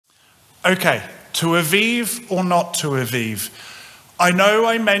Okay, to Aviv or not to Aviv? I know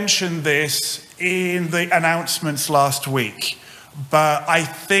I mentioned this in the announcements last week, but I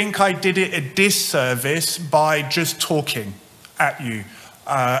think I did it a disservice by just talking at you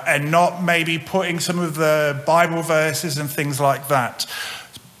and not maybe putting some of the Bible verses and things like that.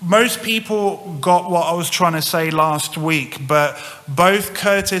 Most people got what I was trying to say last week, but both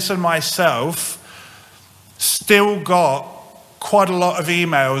Curtis and myself still got quite a lot of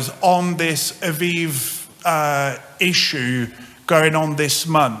emails on this Aviv issue going on this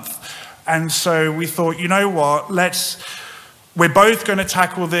month. And so we thought, you know what, we're both going to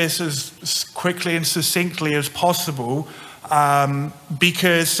tackle this as quickly and succinctly as possible,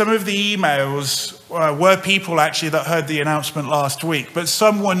 because some of the emails were people actually that heard the announcement last week, but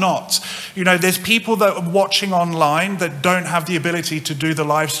some were not. You know, there's people that are watching online that don't have the ability to do the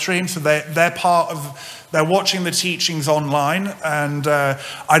live stream, so they're watching the teachings online, and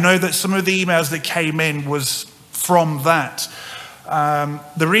I know that some of the emails that came in was from that.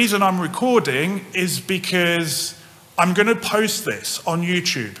 The reason I'm recording is because I'm going to post this on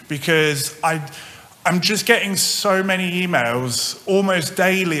YouTube, because I'm just getting so many emails almost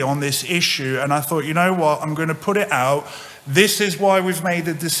daily on this issue, and I thought, you know what, I'm going to put it out. This is why we've made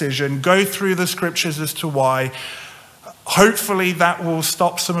the decision. Go through the scriptures as to why. Hopefully that will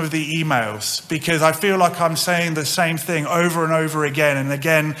stop some of the emails, because I feel like I'm saying the same thing over and over again. And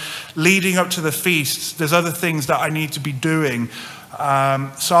again, leading up to the feasts, there's other things that I need to be doing.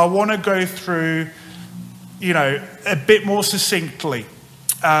 So I want to go through, you know, a bit more succinctly.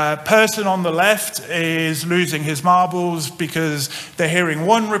 Person on the left is losing his marbles because they're hearing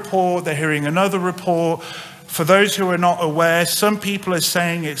one report, they're hearing another report. For those who are not aware, some people are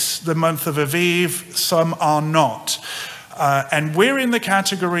saying it's the month of Aviv, some are not. And we're in the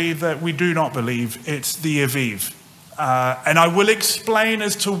category that we do not believe it's the Aviv. And I will explain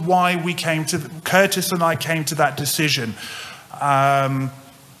as to why Curtis and I came to that decision. Now,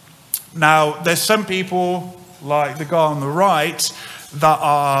 there's some people, like the guy on the right, that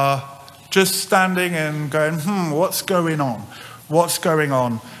are just standing and going, what's going on? What's going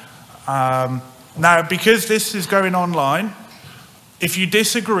on? Now, because this is going online, if you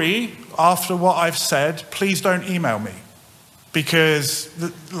disagree after what I've said, please don't email me. Because,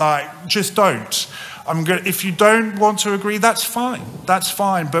 just don't. If you don't want to agree, that's fine. That's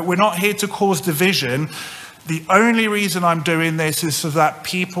fine. But we're not here to cause division. The only reason I'm doing this is so that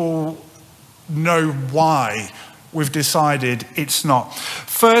people know why we've decided it's not.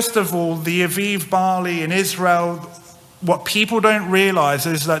 First of all, the Aviv barley in Israel, what people don't realize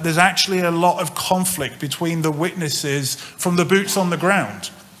is that there's actually a lot of conflict between the witnesses from the boots on the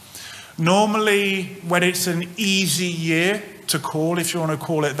ground. Normally, when it's an easy year to call, if you want to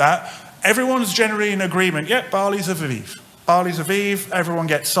call it that, everyone's generally in agreement. Yep, barley's Aviv. Barley's Aviv, everyone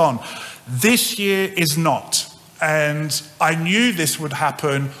gets on. This year is not. And I knew this would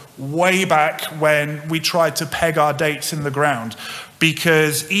happen way back when we tried to peg our dates in the ground,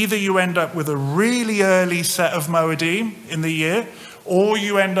 because either you end up with a really early set of Moedim in the year, or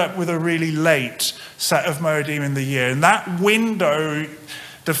you end up with a really late set of Moedim in the year. And that window,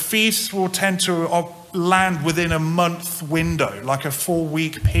 the feasts will tend to land within a month window, like a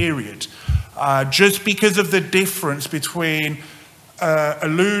 4-week period, just because of the difference between a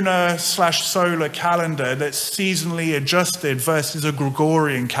lunar/solar calendar that's seasonally adjusted versus a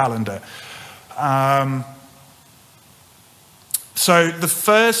Gregorian calendar. So the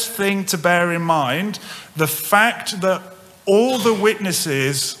first thing to bear in mind, the fact that all the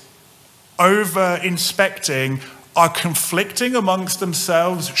witnesses over inspecting are conflicting amongst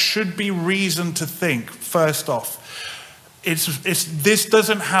themselves should be reason to think, first off. This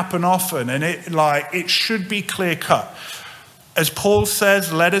doesn't happen often, and it should be clear cut. As Paul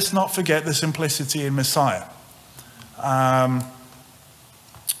says, let us not forget the simplicity in Messiah.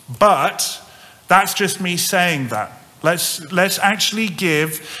 But that's just me saying that. Let's actually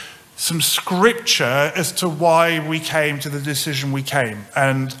give some scripture as to why we came to the decision we came.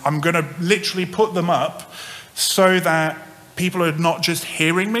 And I'm going to literally put them up so that people are not just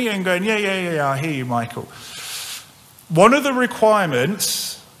hearing me and going, yeah, I hear you, Michael. One of the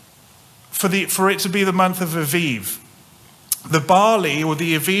requirements for it to be the month of Aviv, the barley, or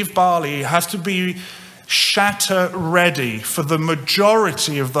the Aviv barley, has to be shatter ready for the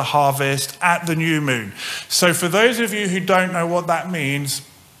majority of the harvest at the new moon. So for those of you who don't know what that means,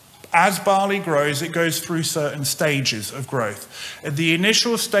 as barley grows, it goes through certain stages of growth. At the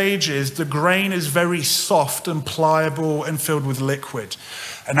initial stages, the grain is very soft and pliable and filled with liquid.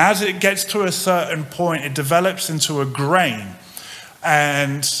 And as it gets to a certain point, it develops into a grain.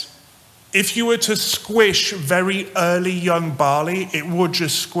 And If you were to squish very early young barley, it would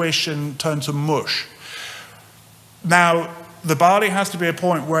just squish and turn to mush. Now, the barley has to be a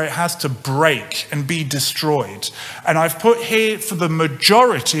point where it has to break and be destroyed. And I've put here for the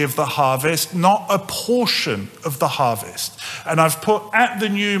majority of the harvest, not a portion of the harvest. And I've put at the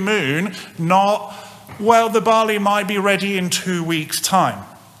new moon, not, well, the barley might be ready in 2 weeks' time.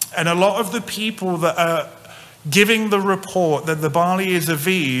 And a lot of the people that are giving the report that the barley is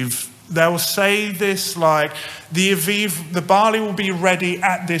Aviv, they'll say this like, the Aviv, the barley will be ready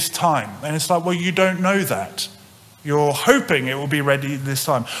at this time. And it's like, well, you don't know that. You're hoping it will be ready this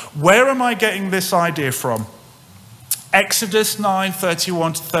time. Where am I getting this idea from? Exodus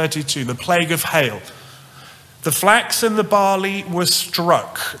 9:31-32, the plague of hail. The flax and the barley were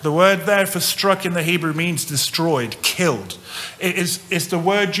struck. The word there for struck in the Hebrew means destroyed, killed. It's the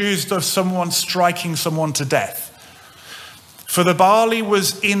word used of someone striking someone to death. For the barley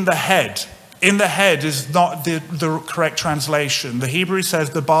was in the head. In the head is not the correct translation. The Hebrew says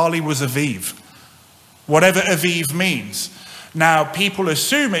the barley was Aviv. Whatever Aviv means. Now, people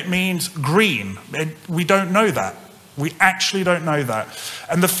assume it means green. We don't know that. We actually don't know that.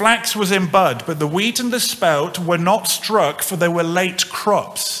 And the flax was in bud, but the wheat and the spelt were not struck, for they were late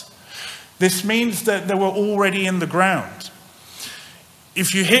crops. This means that they were already in the ground.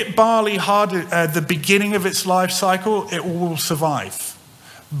 If you hit barley hard at the beginning of its life cycle, it will survive.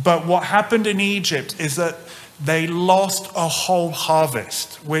 But what happened in Egypt is that they lost a whole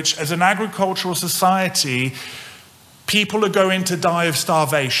harvest, which as an agricultural society, people are going to die of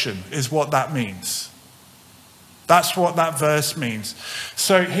starvation, is what that means. That's what that verse means.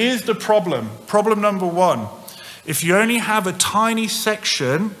 So here's the problem. Problem number one. If you only have a tiny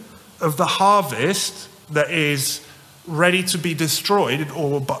section of the harvest that is ready to be destroyed,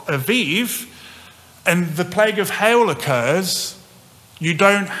 or Aviv, and the plague of hail occurs, you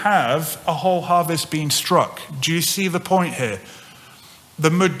don't have a whole harvest being struck. Do you see the point here? The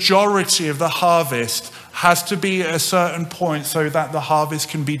majority of the harvest has to be at a certain point so that the harvest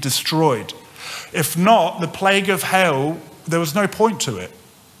can be destroyed. If not, the plague of hail, there was no point to it.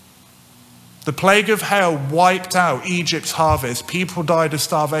 The plague of hail wiped out Egypt's harvest. People died of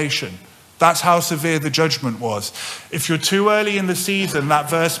starvation. That's how severe the judgment was. If you're too early in the season, that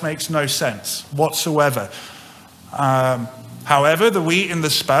verse makes no sense whatsoever. However, the wheat and the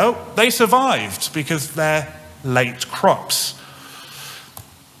spelt, they survived because they're late crops.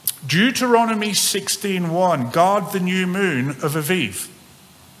 Deuteronomy 16:1, guard the new moon of Aviv.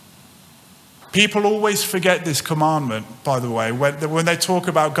 People always forget this commandment, by the way, when they talk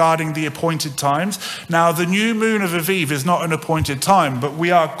about guarding the appointed times. Now, the new moon of Aviv is not an appointed time, but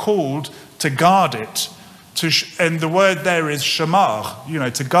we are called to guard it. And the word there is shamar,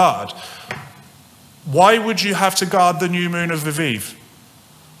 to guard. Why would you have to guard the new moon of Aviv?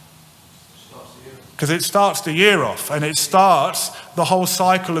 Because it starts the year off, and it starts the whole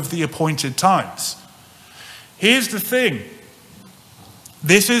cycle of the appointed times. Here's the thing.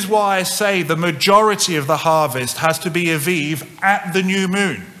 This is why I say the majority of the harvest has to be Aviv at the new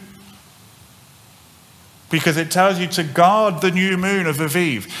moon. Because it tells you to guard the new moon of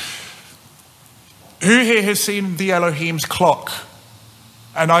Aviv. Who here has seen the Elohim's clock?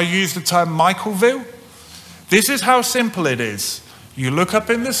 And I use the term Michaelville. This is how simple it is. You look up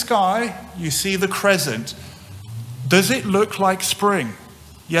in the sky, you see the crescent. Does it look like spring?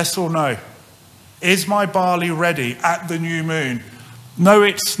 Yes or no? Is my barley ready at the new moon? No,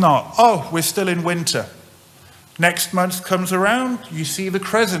 it's not. Oh, we're still in winter. Next month comes around, you see the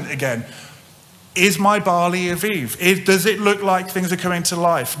crescent again. Is my barley Aviv? Does it look like things are coming to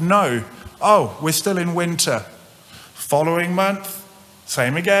life? No. Oh, we're still in winter. Following month,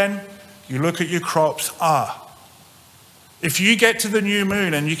 same again. You look at your crops. If you get to the new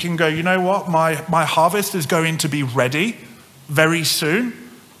moon and you can go, you know what, my harvest is going to be ready very soon.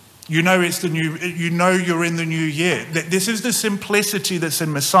 You know it's you're in the new year. This is the simplicity that's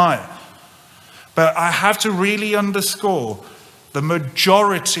in Messiah. But I have to really underscore the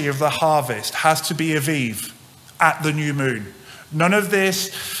majority of the harvest has to be Aviv at the new moon. None of this,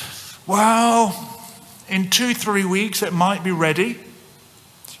 well, in 2-3 weeks it might be ready.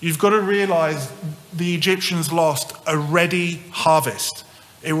 You've got to realize the Egyptians lost a ready harvest.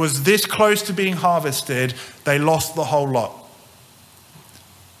 It was this close to being harvested, they lost the whole lot.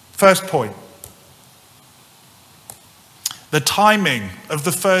 First point, the timing of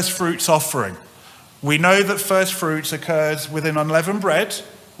the first fruits offering. We know that first fruits occurs within unleavened bread,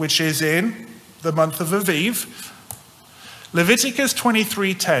 which is in the month of Aviv. Leviticus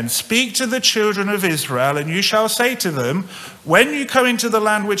 23:10, speak to the children of Israel, and you shall say to them, when you come into the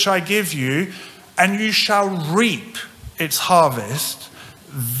land which I give you, and you shall reap its harvest,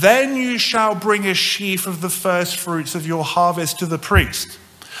 Then you shall bring a sheaf of the first fruits of your harvest to the priest.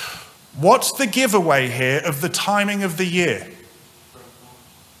 What's the giveaway here of the timing of the year?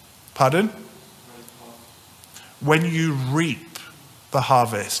 Pardon? When you reap the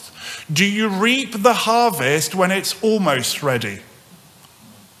harvest. Do you reap the harvest when it's almost ready?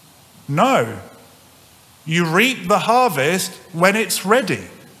 No. You reap the harvest when it's ready.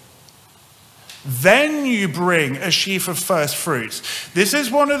 Then you bring a sheaf of first fruits. This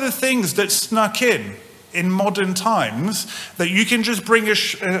is one of the things that snuck in modern times, that you can just bring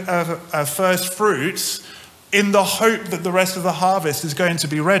a first fruits in the hope that the rest of the harvest is going to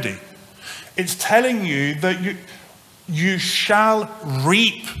be ready. It's telling you that you shall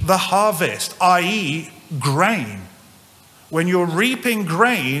reap the harvest, i.e. grain. When you're reaping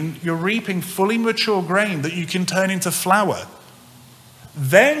grain, you're reaping fully mature grain that you can turn into flour.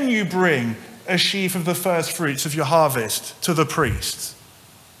 Then you bring a sheaf of the first fruits of your harvest to the priest.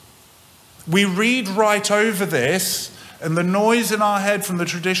 We read right over this, and the noise in our head from the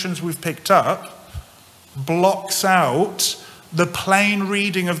traditions we've picked up blocks out the plain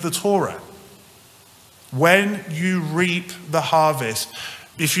reading of the Torah. When you reap the harvest.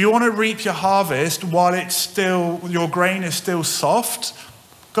 If you want to reap your harvest while your grain is still soft,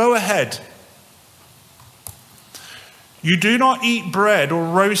 go ahead. You do not eat bread or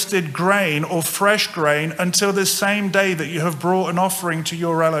roasted grain or fresh grain until the same day that you have brought an offering to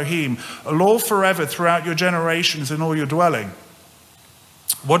your Elohim, a law forever throughout your generations in all your dwelling.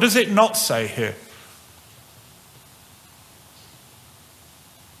 What does it not say here?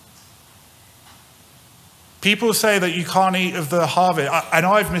 People say that you can't eat of the harvest, and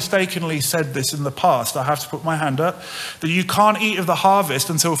I've mistakenly said this in the past, I have to put my hand up, that you can't eat of the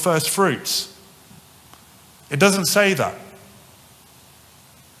harvest until first fruits. It doesn't say that.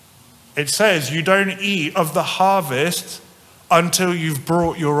 It says you don't eat of the harvest until you've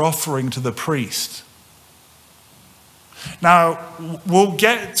brought your offering to the priest. Now, we'll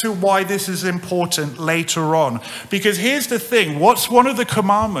get to why this is important later on, because here's the thing, what's one of the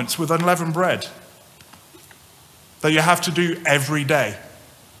commandments with unleavened bread that you have to do every day?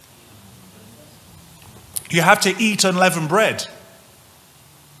 You have to eat unleavened bread.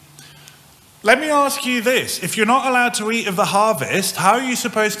 Let me ask you this. If you're not allowed to eat of the harvest, how are you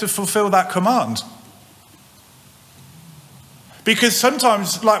supposed to fulfill that command? Because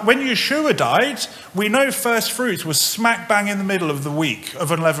sometimes, like when Yeshua died, we know first fruits was smack bang in the middle of the week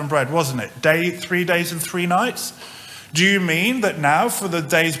of unleavened bread, wasn't it? 3 days and 3 nights. Do you mean that now for the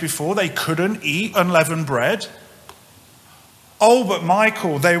days before they couldn't eat unleavened bread? Oh, but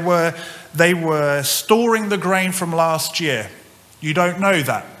Michael, they were storing the grain from last year. You don't know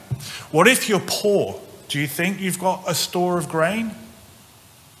that. What if you're poor? Do you think you've got a store of grain?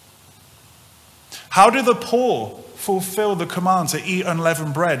 How do the poor fulfill the command to eat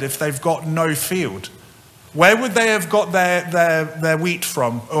unleavened bread if they've got no field? Where would they have got their wheat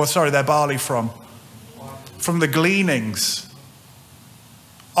from? Their barley from? From the gleanings.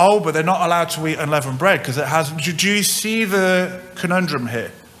 Oh, but they're not allowed to eat unleavened bread because it has... Do you see the conundrum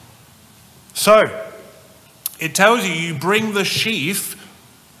here? So, it tells you bring the sheaf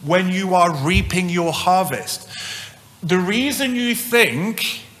when you are reaping your harvest. The reason you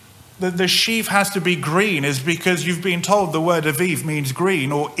think that the sheaf has to be green is because you've been told the word Aviv means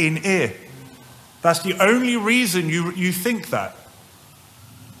green or in ear. That's the only reason you think that.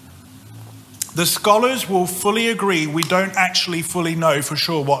 The scholars will fully agree we don't actually fully know for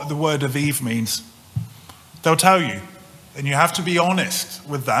sure what the word Aviv means. They'll tell you, and you have to be honest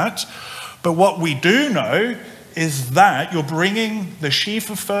with that. But what we do know is that you're bringing the sheaf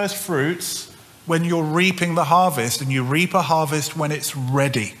of first fruits when you're reaping the harvest, and you reap a harvest when it's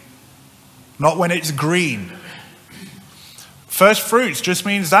ready, not when it's green. First fruits just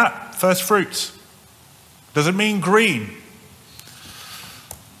means that, first fruits. Doesn't mean green.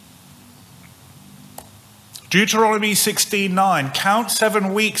 Deuteronomy 16:9, count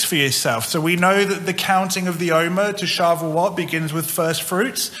 7 weeks for yourself. So we know that the counting of the Omer to Shavuot begins with first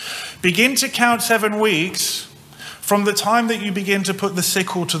fruits. Begin to count 7 weeks from the time that you begin to put the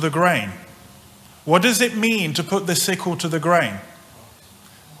sickle to the grain. What does it mean to put the sickle to the grain?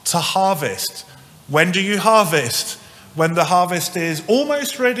 To harvest. When do you harvest? When the harvest is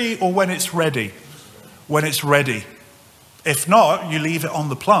almost ready or when it's ready? When it's ready. If not, you leave it on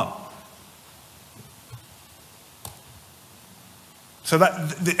the plant. So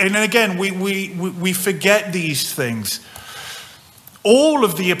that, and again, we forget these things. All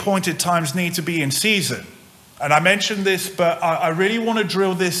of the appointed times need to be in season. And I mentioned this, but I really want to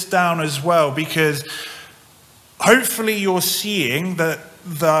drill this down as well, because hopefully you're seeing that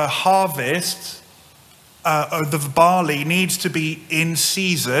the harvest of the barley needs to be in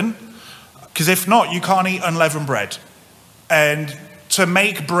season, because if not, you can't eat unleavened bread. And to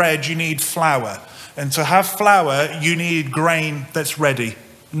make bread, you need flour. And to have flour, you need grain that's ready,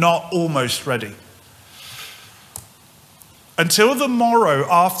 not almost ready. Until the morrow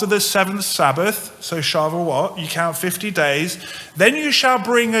after the seventh Sabbath, so Shavuot, you count 50 days, then you shall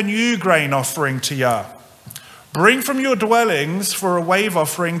bring a new grain offering to Yah. Bring from your dwellings for a wave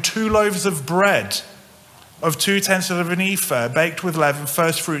offering 2 loaves of bread of 2/10 of an ephah, baked with leaven,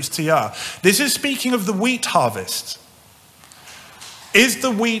 first fruits to Yah. This is speaking of the wheat harvest. Is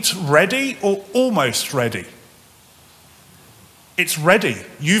the wheat ready or almost ready? It's ready.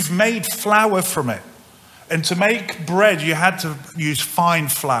 You've made flour from it. And to make bread, you had to use fine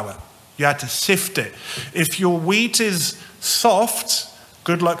flour. You had to sift it. If your wheat is soft,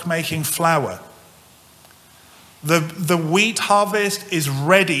 good luck making flour. The wheat harvest is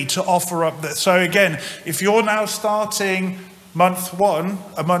ready to offer up. So again, if you're now starting month 1,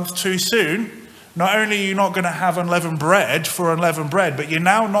 a month too soon, not only are you not going to have unleavened bread for unleavened bread, but you're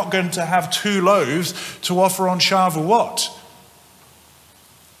now not going to have 2 loaves to offer on Shavuot.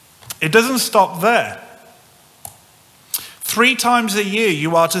 It doesn't stop there. 3 times a year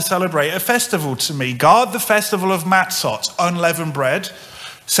you are to celebrate a festival to me. Guard the festival of Matzot, unleavened bread.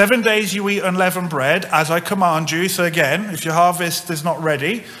 7 days you eat unleavened bread, as I command you. So again, if your harvest is not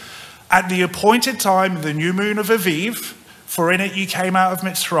ready, at the appointed time, the new moon of Aviv, for in it you came out of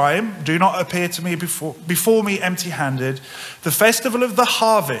Mitzrayim, do not appear to me before me empty-handed. The festival of the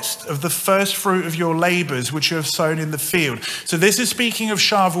harvest, of the first fruit of your labors, which you have sown in the field. So this is speaking of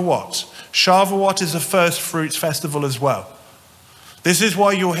Shavuot. Shavuot is a first fruits festival as well. This is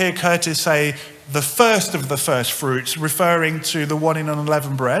why you'll hear Curtis say the first of the first fruits, referring to the one in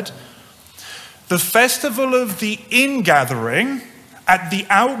unleavened bread. The festival of the ingathering at the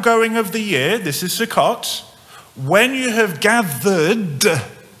outgoing of the year, this is Sukkot, when you have gathered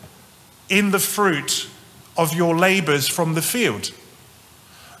in the fruit of your labors from the field.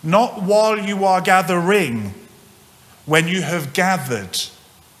 Not while you are gathering, when you have gathered.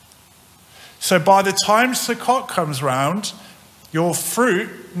 So by the time Sukkot comes round, your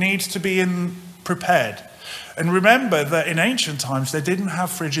fruit needs to be prepared. And remember that in ancient times, they didn't have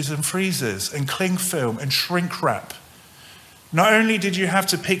fridges and freezers and cling film and shrink wrap. Not only did you have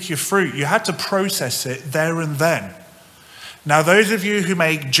to pick your fruit, you had to process it there and then. Now, those of you who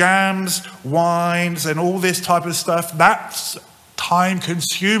make jams, wines, and all this type of stuff, that's time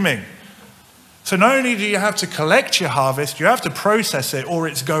consuming. So not only do you have to collect your harvest, you have to process it or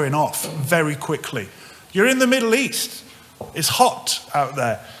it's going off very quickly. You're in the Middle East. It's hot out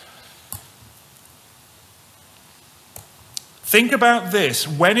there. Think about this.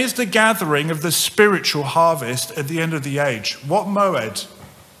 When is the gathering of the spiritual harvest at the end of the age? What moed?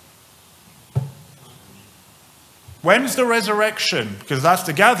 When's the resurrection? Because that's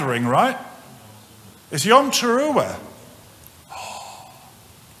the gathering, right? It's Yom Teruah.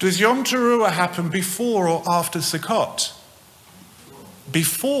 Does Yom Teruah happen before or after Sukkot?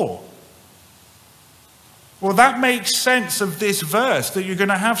 Before. Well, that makes sense of this verse, that you're going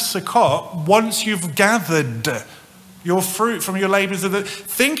to have Sukkot once you've gathered your fruit from your labors.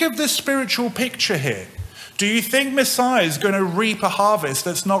 Think of the spiritual picture here. Do you think Messiah is going to reap a harvest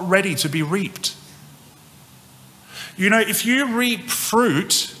that's not ready to be reaped? You know, if you reap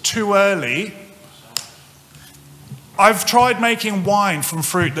fruit too early, I've tried making wine from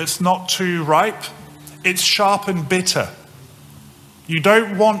fruit that's not too ripe. It's sharp and bitter. You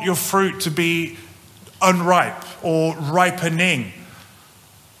don't want your fruit to be unripe or ripening.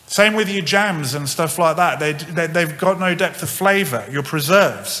 Same with your jams and stuff like that. They've got no depth of flavor, your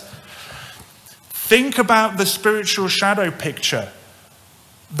preserves. Think about the spiritual shadow picture.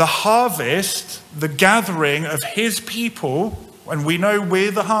 The harvest, the gathering of his people, and we know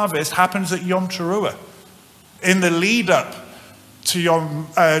where the harvest happens at Yom Teruah, in the lead up to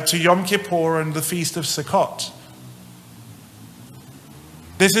Yom Kippur and the Feast of Sukkot.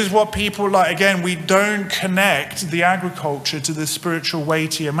 This is what people like. Again, we don't connect the agriculture to the spiritual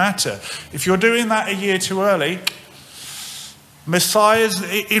weightier matter. If you're doing that a year too early, Messiah's,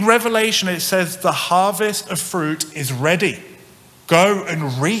 in Revelation it says the harvest of fruit is ready. Go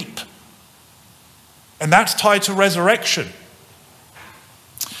and reap. And that's tied to resurrection.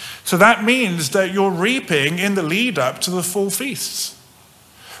 So that means that you're reaping in the lead up to the full feasts.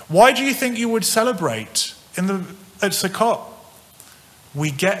 Why do you think you would celebrate at Sukkot? We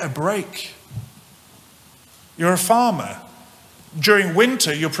get a break. You're a farmer. During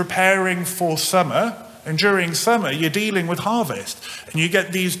winter, you're preparing for summer. And during summer, you're dealing with harvest. And you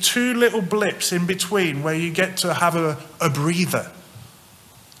get these 2 little blips in between where you get to have a breather.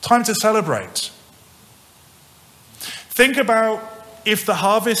 Time to celebrate. Think about if the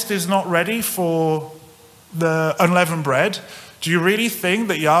harvest is not ready for the unleavened bread, do you really think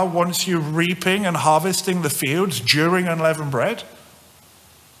that Yah wants you reaping and harvesting the fields during unleavened bread?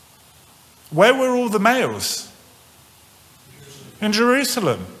 Where were all the males? In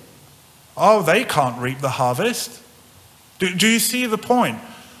Jerusalem. Oh, they can't reap the harvest. Do you see the point?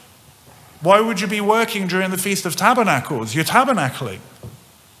 Why would you be working during the Feast of Tabernacles? You're tabernacling.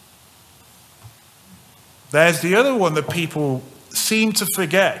 There's the other one that people seem to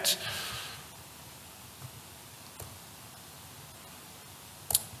forget.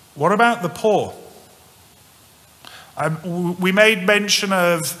 What about the poor? We made mention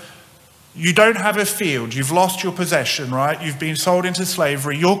of, you don't have a field, you've lost your possession, right? You've been sold into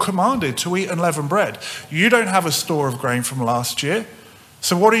slavery. You're commanded to eat unleavened bread. You don't have a store of grain from last year.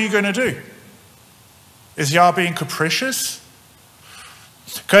 So what are you going to do? Is Yah being capricious?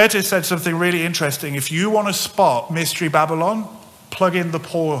 Curtis said something really interesting. If you want to spot Mystery Babylon, plug in the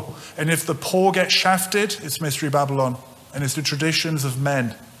poor. And if the poor get shafted, it's Mystery Babylon. And it's the traditions of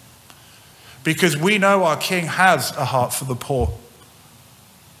men. Because we know our king has a heart for the poor.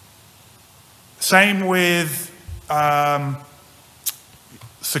 Same with Sukkot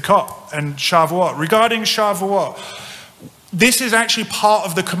and Shavuot. Regarding Shavuot, this is actually part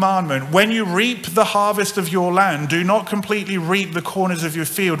of the commandment. When you reap the harvest of your land, do not completely reap the corners of your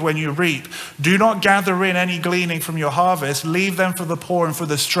field when you reap. Do not gather in any gleaning from your harvest. Leave them for the poor and for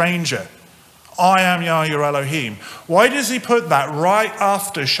the stranger. I am Yah your Elohim. Why does he put that right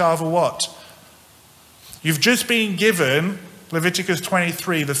after Shavuot? You've just been given Leviticus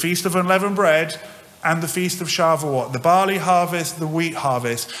 23, the Feast of Unleavened Bread and the Feast of Shavuot, the barley harvest, the wheat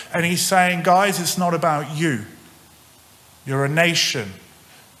harvest. And he's saying, guys, it's not about you. You're a nation.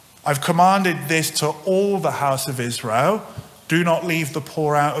 I've commanded this to all the house of Israel. Do not leave the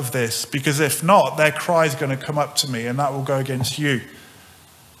poor out of this, because if not, their cry is going to come up to me and that will go against you.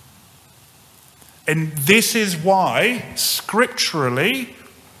 And this is why, scripturally,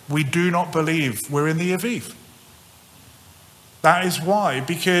 we do not believe we're in the Aviv. That is why,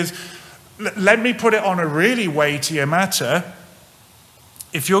 because let me put it on a really weightier matter.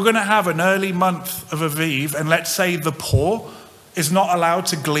 If you're going to have an early month of Aviv, and let's say the poor is not allowed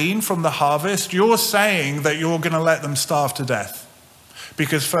to glean from the harvest, you're saying that you're going to let them starve to death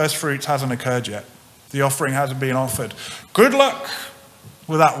because first fruits hasn't occurred yet. The offering hasn't been offered. Good luck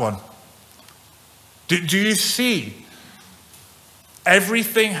with that one. Do you see?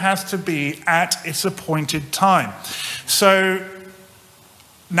 Everything has to be at its appointed time. So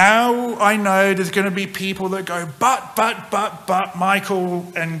now I know there's going to be people that go, but,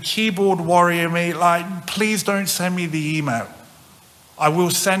 Michael, and keyboard warrior me, like, please don't send me the email. I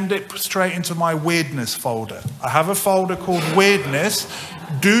will send it straight into my weirdness folder. I have a folder called weirdness.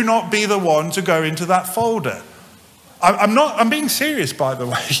 Do not be the one to go into that folder. I'm being serious, by the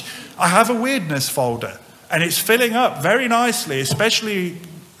way. I have a weirdness folder. And it's filling up very nicely, especially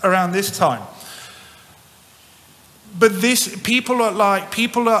around this time. But people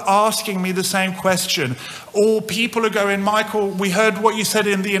are asking me the same question. Or people are going, Michael, we heard what you said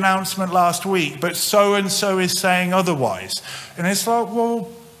in the announcement last week, but so-and-so is saying otherwise. And it's like, well,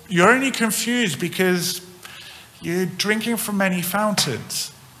 you're only confused because you're drinking from many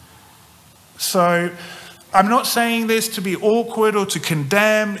fountains. So I'm not saying this to be awkward or to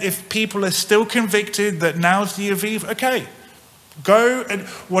condemn. If people are still convicted that now's the Aviv, okay, go and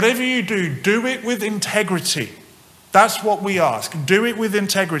whatever you do, do it with integrity. That's what we ask. Do it with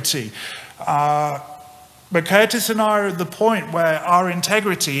integrity. But Curtis and I are at the point where our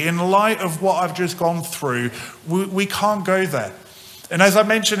integrity, in light of what I've just gone through, we can't go there. And as I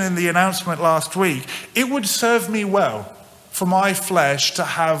mentioned in the announcement last week, it would serve me well for my flesh to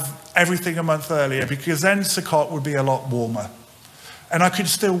have everything a month earlier, because then Sukkot would be a lot warmer. And I could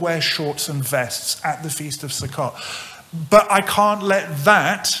still wear shorts and vests at the Feast of Sukkot. But I can't let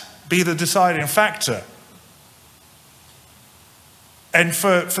that be the deciding factor. And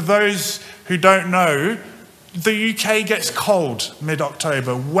for those who don't know, the UK gets cold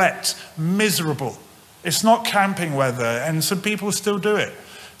mid-October, wet, miserable. It's not camping weather, and some people still do it.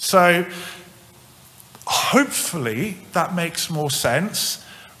 So hopefully that makes more sense.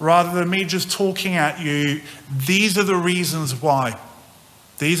 Rather than me just talking at you, these are the reasons why.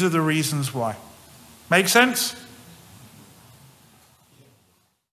 These are the reasons why. Make sense?